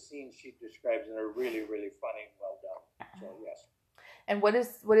some of the scenes she describes are really, really funny and well done. So yes. And what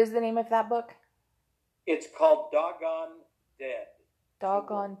is the name of that book? It's called Doggone Dead.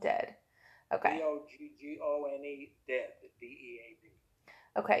 Doggone Dead. Okay. Doggone Dead. Dead.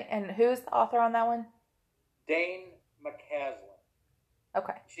 Okay, and who's the author on that one? Dane McCaslin.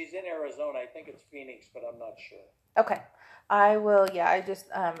 Okay. She's in Arizona. I think it's Phoenix, but I'm not sure. Okay. I will, I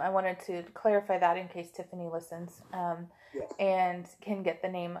just, I wanted to clarify that in case Tiffany listens, yes. And can get the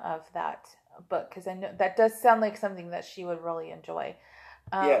name of that book, because I know that does sound like something that she would really enjoy.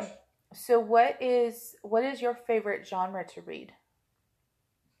 Yes. So what is your favorite genre to read?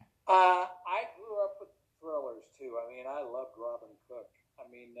 I grew up with thrillers too. I mean, I loved Robin Cook. I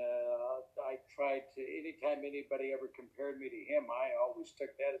mean, I tried to, anytime anybody ever compared me to him, I always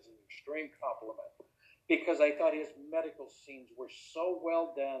took that as an extreme compliment, because I thought his medical scenes were so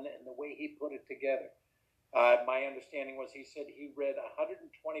well done and the way he put it together. My understanding was he said he read 125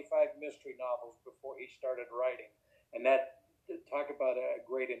 mystery novels before he started writing. And that, talk about a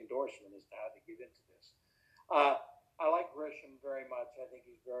great endorsement as to how to get into this. I like Grisham very much. I think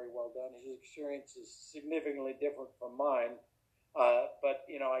he's very well done. His experience is significantly different from mine. But,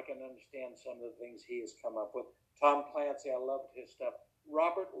 I can understand some of the things he has come up with. Tom Clancy, I loved his stuff.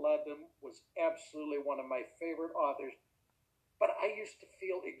 Robert Ludlum was absolutely one of my favorite authors. But I used to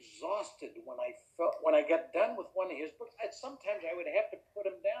feel exhausted when I got done with one of his books. Sometimes I would have to put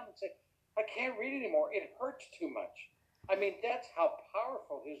him down and say, I can't read anymore. It hurts too much. I mean, that's how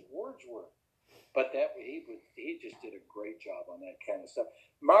powerful his words were. But he just did a great job on that kind of stuff.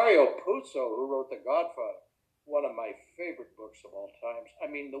 Mario Puzo, who wrote The Godfather, one of my favorite books of all times.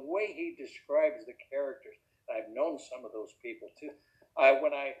 I mean, the way he describes the characters. I've known some of those people too.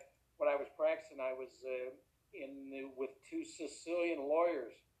 When I was practicing, I was with two Sicilian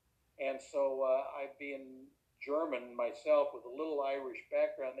lawyers, and so I, being German myself with a little Irish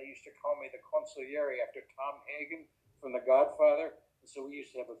background, they used to call me the consigliere after Tom Hagen from The Godfather. And so we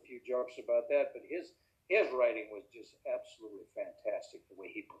used to have a few jokes about that. But his writing was just absolutely fantastic, the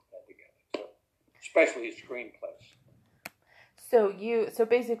way he put that together. So, especially his screenplays. So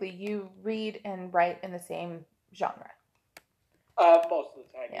basically you read and write in the same genre. Most of the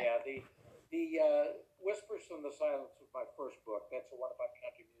time, yeah. The Whispers from the Silence was my first book. That's one about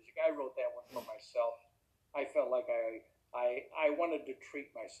country music. I wrote that one for myself. I felt like I wanted to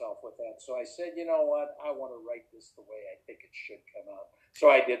treat myself with that. So I said, you know what? I want to write this the way I think it should come out.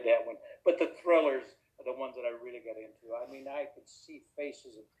 So I did that one. But the thrillers are the ones that I really got into. I mean, I could see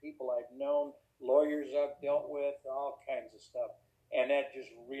faces of people I've known, lawyers I've dealt with, all kinds of stuff. And that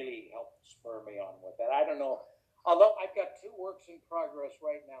just really helped spur me on with that. I don't know. Although I've got two works in progress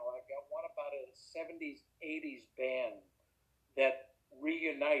right now. I've got one about a 70s, 80s band that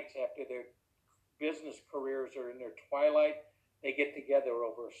reunites after their business careers are in their twilight. They get together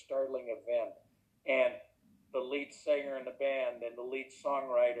over a startling event, and the lead singer in the band and the lead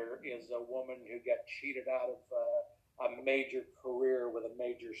songwriter is a woman who got cheated out of a major career with a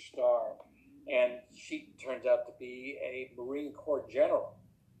major star, and she turns out to be a Marine Corps general.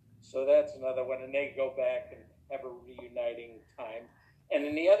 So that's another one, and they go back and have a reuniting time. And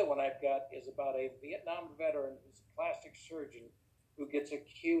then the other one I've got is about a Vietnam veteran who's a plastic surgeon who gets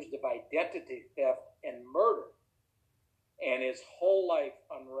accused of identity theft and murder. And his whole life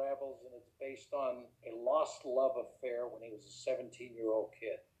unravels, and it's based on a lost love affair when he was a 17-year-old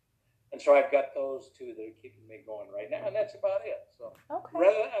kid. And so I've got those two that are keeping me going right now, and that's about it. So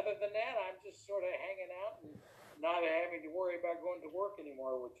other than that, I'm just sort of hanging out and not having to worry about going to work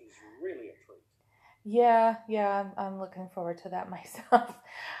anymore, which is really a treat. Yeah, I'm looking forward to that myself.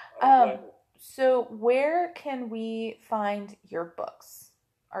 So where can we find your books?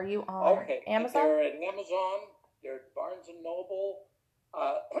 Are you on Amazon? They're at Amazon. They're at Barnes & Noble.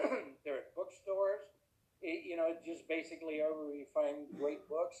 They're at bookstores. Just basically wherever you find great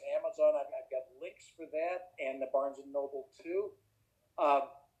books. Amazon, I've got links for that, and the Barnes & Noble too.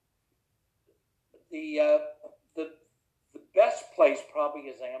 The best place probably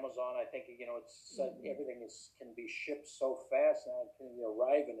is Amazon. I think it's everything can be shipped so fast now, it can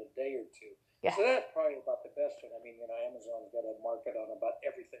arrive in a day or two. Yeah. So that's probably about the best one. I mean, Amazon's got a market on about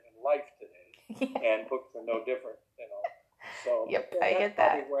everything in life today, and books are no different. So yep, I get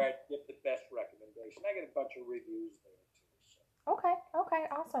that. Probably where I get the best recommendation. I get a bunch of reviews there too. So. Okay,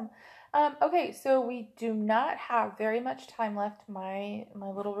 awesome. Okay, so we do not have very much time left. My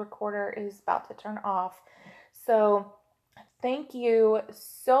little recorder is about to turn off. So thank you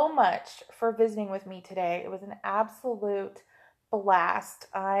so much for visiting with me today. It was an absolute blast.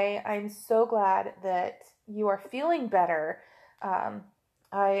 I'm so glad that you are feeling better.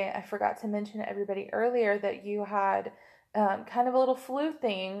 I forgot to mention to everybody earlier that you had kind of a little flu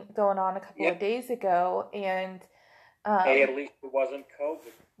thing going on a couple of days ago, and hey, at least it wasn't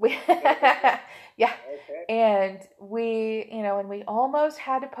COVID. Yeah. Okay. And we almost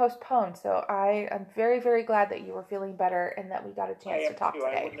had to postpone. So I am very, very glad that you were feeling better and that we got a chance to talk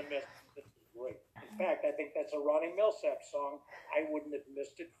today. I wouldn't have missed it. This is great. In fact, I think that's a Ronnie Millsap song. I wouldn't have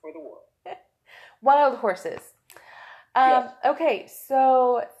missed it for the world. Wild Horses. Yes. Okay,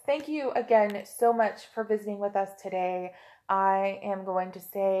 so thank you again so much for visiting with us today. I am going to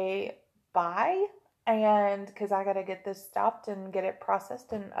say bye. And because I got to get this stopped and get it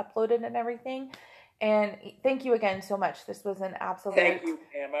processed and uploaded and everything. And thank you again so much. This was an absolute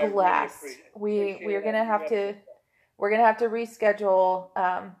blast. We're gonna have to reschedule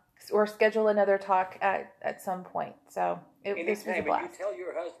or schedule another talk at some point. So this was a blast. You tell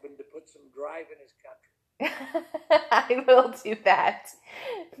your husband to put some drive in his country. I will do that.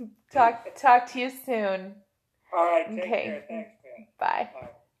 Talk to you soon. All right. Take care. Thanks, man. Bye. Bye.